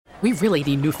We really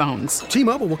need new phones.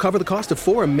 T-Mobile will cover the cost of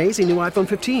 4 amazing new iPhone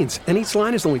 15s, and each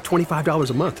line is only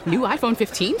 $25 a month. New iPhone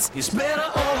 15s? It's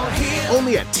better over here.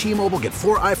 Only at T-Mobile, get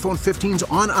 4 iPhone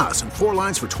 15s on us and 4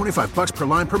 lines for $25 per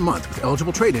line per month with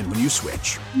eligible trade-in when you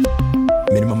switch.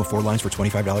 Minimum of 4 lines for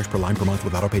 $25 per line per month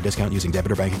with autopay discount using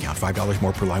debit or bank account. $5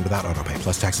 more per line without autopay,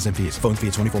 plus taxes and fees. Phone fee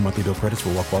at 24 monthly bill credits for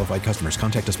well-qualified customers.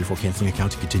 Contact us before canceling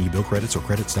account to continue bill credits or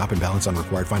credit stop and balance on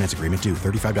required finance agreement due.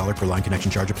 $35 per line connection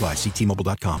charge applies. See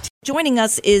T-Mobile.com. Joining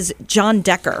us is John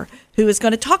Decker, who is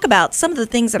going to talk about some of the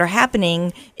things that are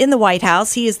happening in the White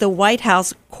House. He is the White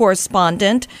House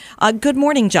correspondent. Good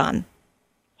morning, John.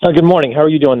 Good morning. How are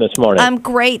you doing this morning? I'm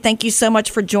great. Thank you so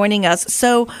much for joining us.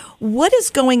 So what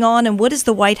is going on and what is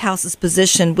the White House's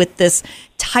position with this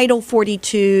Title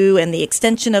 42 and the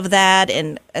extension of that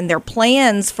and their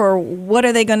plans for what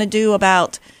are they going to do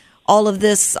about all of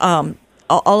this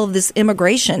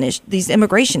immigration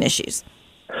issues?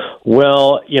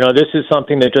 Well, this is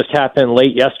something that just happened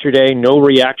late yesterday. No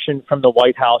reaction from the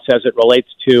White House as it relates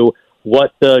to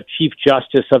what the Chief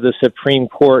Justice of the Supreme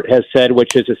Court has said,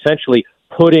 which is essentially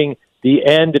putting the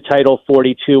end to Title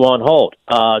 42 on hold.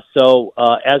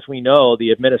 As we know,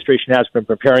 the administration has been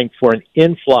preparing for an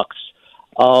influx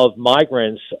of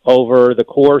migrants over the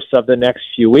course of the next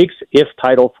few weeks. If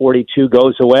Title 42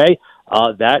 goes away,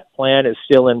 that plan is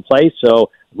still in place. So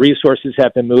resources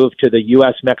have been moved to the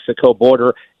U.S.-Mexico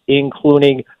border,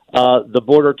 including the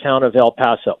border town of El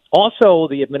Paso. Also,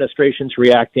 the administration's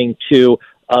reacting to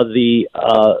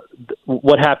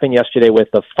what happened yesterday with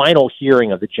the final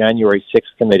hearing of the January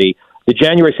 6th committee. The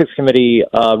January 6th committee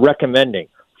recommending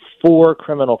 4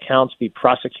 criminal counts be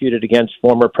prosecuted against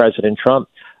former President Trump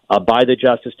by the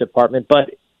Justice Department.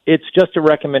 But it's just a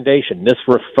recommendation. This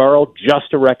referral,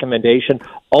 just a recommendation.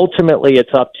 Ultimately,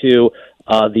 it's up to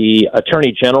the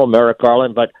Attorney General, Merrick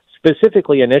Garland, but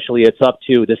specifically, initially, it's up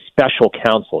to the special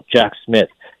counsel, Jack Smith.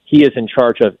 He is in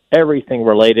charge of everything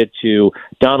related to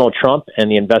Donald Trump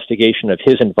and the investigation of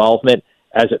his involvement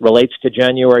as it relates to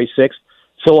January 6th.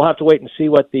 So we'll have to wait and see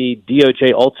what the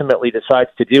DOJ ultimately decides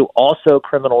to do. Also,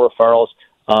 criminal referrals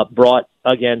brought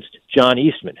against John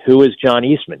Eastman. Who is John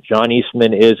Eastman? John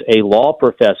Eastman is a law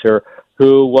professor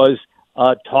who was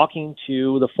talking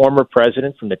to the former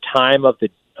president from the time of the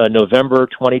November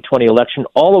 2020 election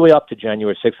all the way up to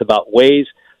January 6th about ways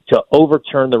to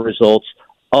overturn the results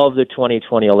of the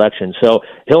 2020 election. So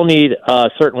he'll need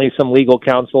certainly some legal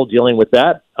counsel dealing with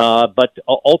that. But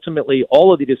ultimately,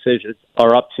 all of the decisions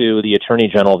are up to the Attorney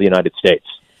General of the United States.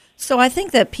 So I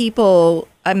think that people,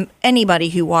 anybody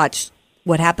who watched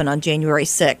what happened on January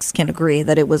 6th can agree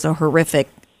that it was a horrific,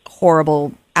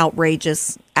 horrible,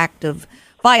 outrageous act of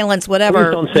violence,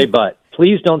 whatever. Please don't say but.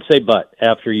 Please don't say but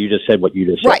after you just said what you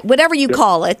just said. Right, whatever you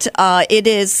call it, it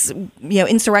is,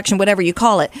 insurrection, whatever you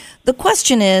call it. The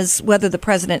question is whether the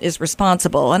president is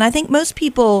responsible. And I think most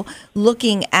people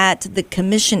looking at the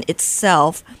commission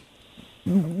itself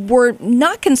were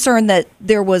not concerned that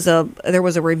there was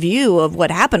a review of what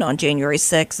happened on January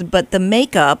 6th, but the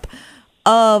makeup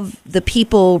of the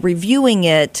people reviewing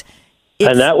it.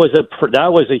 And that was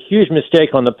a huge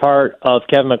mistake on the part of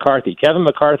Kevin McCarthy. Kevin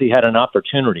McCarthy had an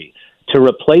opportunity to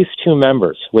replace 2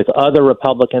 members with other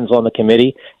Republicans on the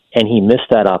committee, and he missed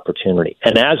that opportunity.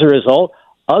 And as a result,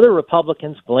 other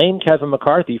Republicans blamed Kevin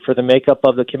McCarthy for the makeup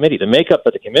of the committee. The makeup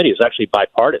of the committee is actually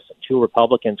bipartisan. 2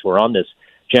 Republicans were on this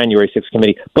January 6th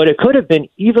committee, but it could have been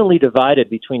evenly divided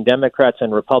between Democrats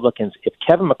and Republicans if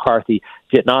Kevin McCarthy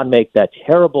did not make that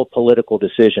terrible political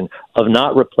decision of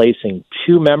not replacing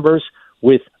 2 members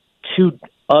with 2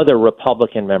 other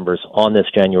Republican members on this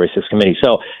January 6th committee.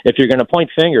 So if you're going to point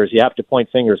fingers, you have to point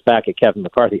fingers back at Kevin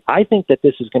McCarthy. I think that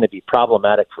this is going to be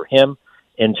problematic for him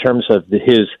in terms of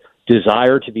his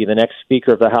desire to be the next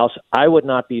Speaker of the House. I would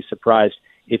not be surprised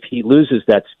if he loses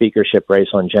that speakership race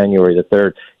on January the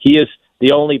 3rd. He is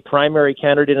the only primary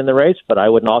candidate in the race, but I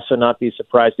would also not be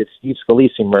surprised if Steve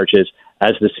Scalise emerges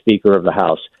as the Speaker of the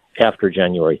House after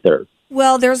January 3rd.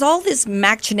 Well, there's all these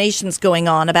machinations going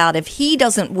on about if he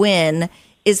doesn't win,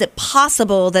 is it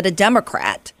possible that a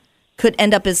Democrat could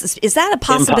end up as... Is that a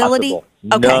possibility?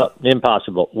 Impossible. Okay. No,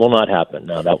 impossible. Will not happen.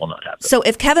 No, that will not happen. So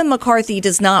if Kevin McCarthy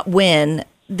does not win,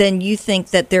 then you think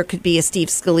that there could be a Steve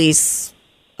Scalise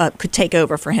could take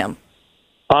over for him?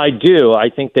 I do. I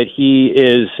think that he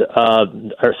is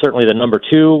certainly the number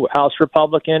 2 House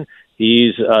Republican.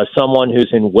 He's someone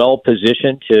who's in well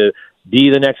positioned to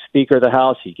be the next Speaker of the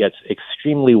House. He gets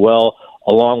extremely well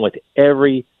along with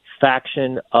every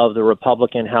faction of the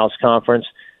Republican House Conference.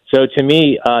 So to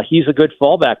me, he's a good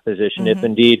fallback position if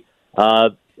indeed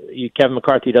Kevin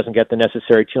McCarthy doesn't get the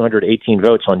necessary 218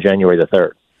 votes on January the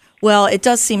 3rd. Well, it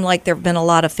does seem like there have been a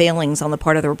lot of failings on the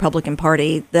part of the Republican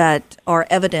Party that are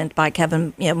evident by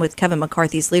with Kevin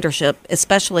McCarthy's leadership,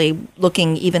 especially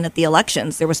looking even at the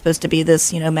elections. There was supposed to be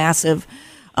this, massive.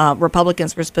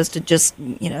 Republicans were supposed to just,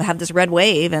 have this red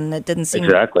wave, and it didn't seem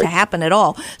to happen at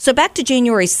all. So back to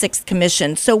January 6th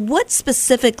Commission. So what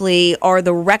specifically are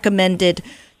the recommended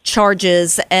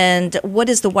charges, and what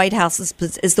is the White House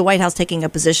taking a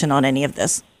position on any of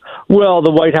this? Well,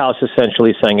 the White House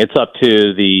essentially saying it's up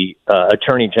to the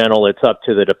Attorney General, it's up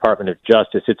to the Department of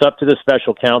Justice, it's up to the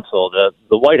special counsel.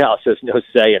 The White House has no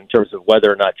say in terms of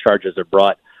whether or not charges are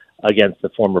brought against the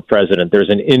former president. There's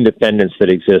an independence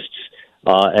that exists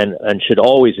and should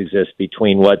always exist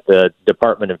between what the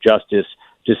Department of Justice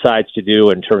decides to do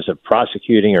in terms of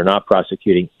prosecuting or not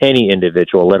prosecuting any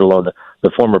individual, let alone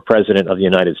the former president of the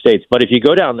United States. But if you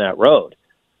go down that road,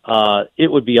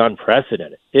 it would be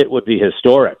unprecedented. It would be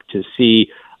historic to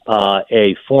see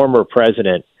a former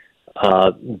president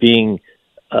being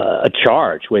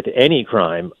charged with any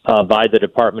crime by the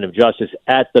Department of Justice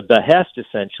at the behest,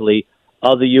 essentially,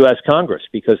 of the U.S. Congress,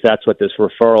 because that's what this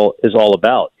referral is all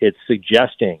about. It's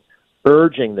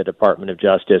urging the Department of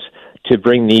Justice to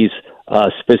bring these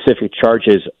specific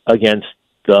charges against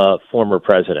the former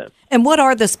president. And what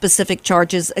are the specific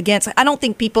charges against? I don't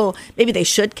think people, maybe they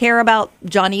should care about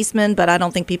John Eastman, but I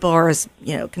don't think people are as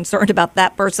concerned about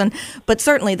that person. But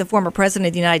certainly the former president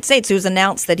of the United States, who's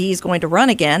announced that he's going to run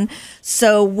again.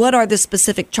 So what are the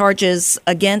specific charges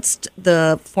against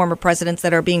the former presidents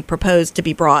that are being proposed to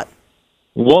be brought?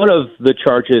 One of the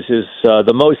charges is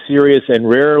the most serious and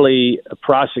rarely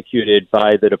prosecuted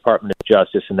by the Department of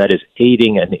Justice, and that is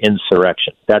aiding an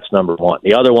insurrection. That's number one.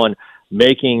 The other one,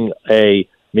 making a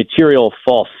material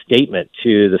false statement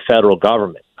to the federal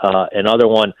government. Another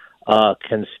one,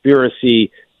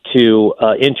 conspiracy to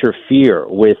interfere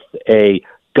with a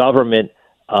government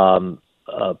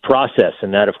process,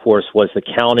 and that, of course, was the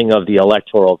counting of the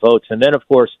electoral votes. And then, of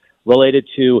course, related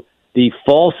to the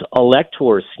false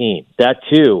elector scheme. That,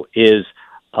 too, is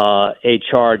a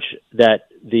charge that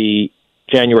the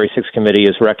January 6th committee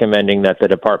is recommending that the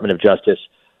Department of Justice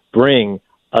bring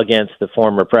against the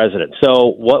former president. So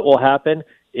what will happen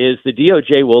is the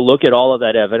DOJ will look at all of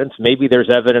that evidence. Maybe there's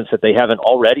evidence that they haven't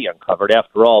already uncovered.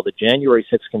 After all, the January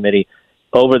 6th committee,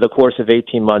 over the course of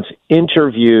 18 months,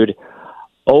 interviewed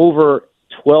over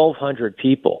 1,200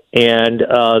 people. And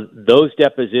those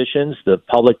depositions, the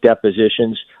public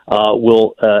depositions,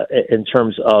 will, in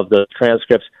terms of the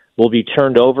transcripts, will be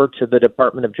turned over to the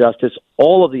Department of Justice.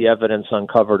 All of the evidence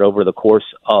uncovered over the course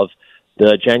of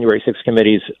the January 6th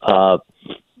committee's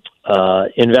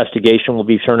investigation will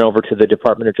be turned over to the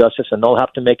Department of Justice, and they'll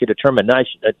have to make a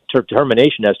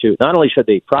determination as to not only should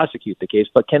they prosecute the case,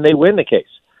 but can they win the case?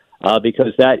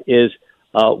 Because that is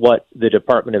what the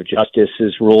Department of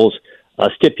Justice's rules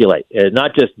stipulate.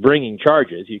 Not just bringing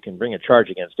charges. You can bring a charge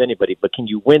against anybody, but can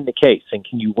you win the case, and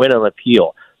can you win an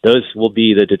appeal? Those will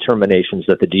be the determinations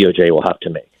that the DOJ will have to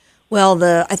make. Well,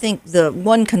 I think the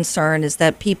one concern is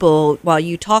that people, while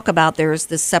you talk about there's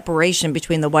this separation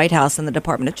between the White House and the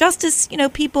Department of Justice,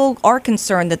 people are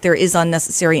concerned that there is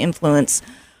unnecessary influence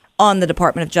on the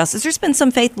Department of Justice. There's been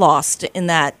some faith lost in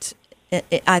that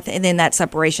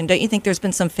separation. Don't you think there's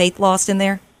been some faith lost in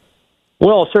there?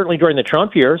 Well, certainly during the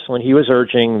Trump years, when he was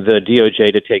urging the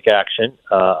DOJ to take action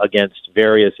against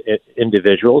various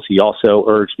individuals, he also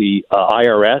urged the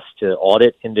IRS to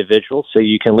audit individuals. So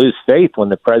you can lose faith when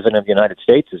the President of the United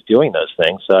States is doing those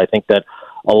things. So I think that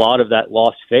a lot of that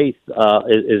lost faith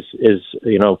is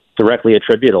directly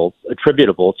attributable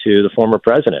to the former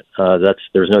president.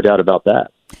 There's no doubt about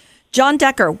that. John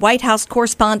Decker, White House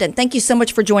correspondent, thank you so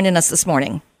much for joining us this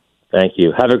morning. Thank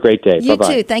you. Have a great day. You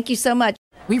Bye-bye. too. Thank you so much.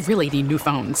 We really need new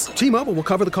phones. T-Mobile will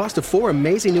cover the cost of 4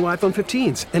 amazing new iPhone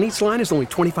 15s, and each line is only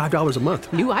 $25 a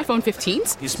month. New iPhone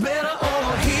 15s? It's better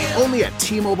over here. Only at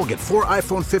T-Mobile, get 4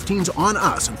 iPhone 15s on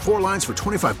us and 4 lines for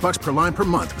 $25 per line per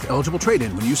month with eligible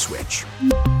trade-in when you switch.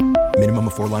 Minimum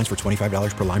of 4 lines for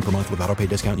 $25 per line per month with autopay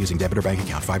discount using debit or bank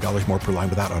account. $5 more per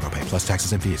line without autopay, plus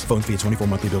taxes and fees. Phone fee at 24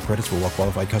 monthly bill credits for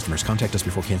well-qualified customers. Contact us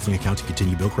before canceling account to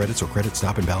continue bill credits or credit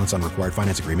stop and balance on required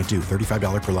finance agreement due.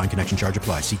 $35 per line connection charge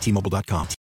applies. See T-Mobile.com.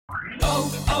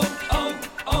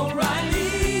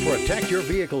 O'Reilly. Protect your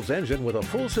vehicle's engine with a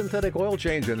full synthetic oil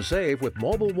change and save with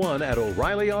Mobil 1 at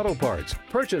O'Reilly Auto Parts.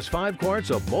 Purchase 5 quarts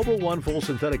of Mobil 1 full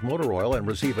synthetic motor oil and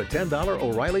receive a $10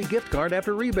 O'Reilly gift card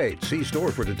after rebate. See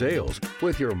store for details.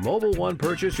 With your Mobil 1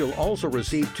 purchase, you'll also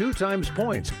receive 2 times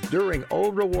points during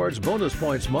O Rewards Bonus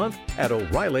Points Month at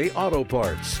O'Reilly Auto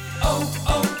Parts.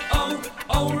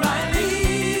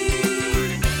 O'Reilly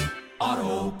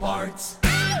Auto Parts.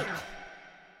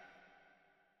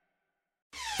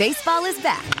 Baseball is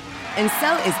back, and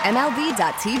so is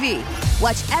MLB.tv.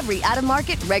 Watch every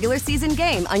out-of-market regular season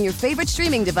game on your favorite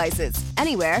streaming devices,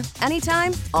 anywhere,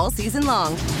 anytime, all season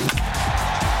long.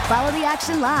 Follow the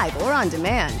action live or on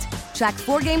demand. Track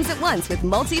 4 games at once with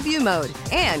multi-view mode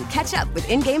and catch up with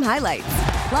in-game highlights.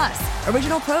 Plus,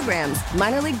 original programs,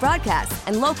 minor league broadcasts,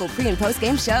 and local pre- and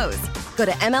post-game shows. Go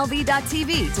to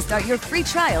MLB.tv to start your free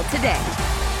trial today.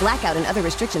 Blackout and other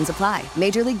restrictions apply.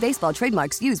 Major League Baseball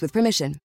trademarks used with permission.